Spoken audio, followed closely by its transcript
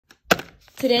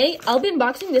Today, I'll be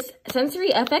unboxing this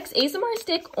Sensory FX ASMR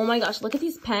stick. Oh my gosh, look at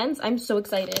these pens. I'm so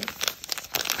excited.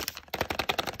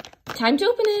 Time to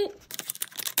open it.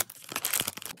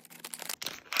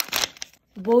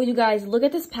 Whoa, you guys, look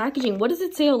at this packaging. What does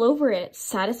it say all over it?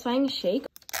 Satisfying shake?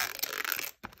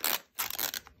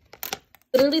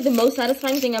 Literally the most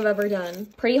satisfying thing I've ever done.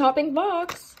 Pretty hot pink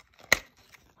box.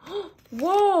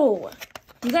 Whoa.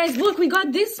 You guys, look, we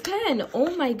got this pen.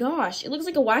 Oh my gosh, it looks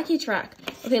like a wacky track.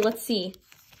 Okay, let's see.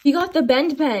 We got the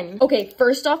bend pen. Okay,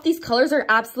 first off, these colors are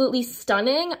absolutely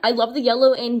stunning. I love the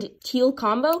yellow and teal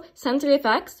combo. Sensory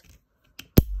effects.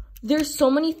 There's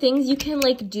so many things you can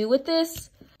like do with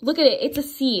this. Look at it, it's a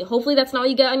C. Hopefully that's not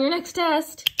what you get on your next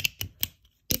test.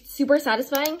 It's super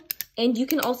satisfying. And you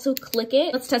can also click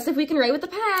it. Let's test if we can write with the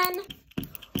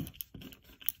pen.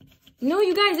 No,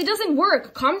 you guys, it doesn't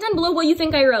work. Comment down below what you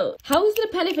think I wrote. How is it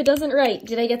a pen if it doesn't write?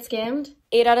 Did I get scammed?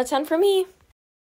 8 out of 10 for me.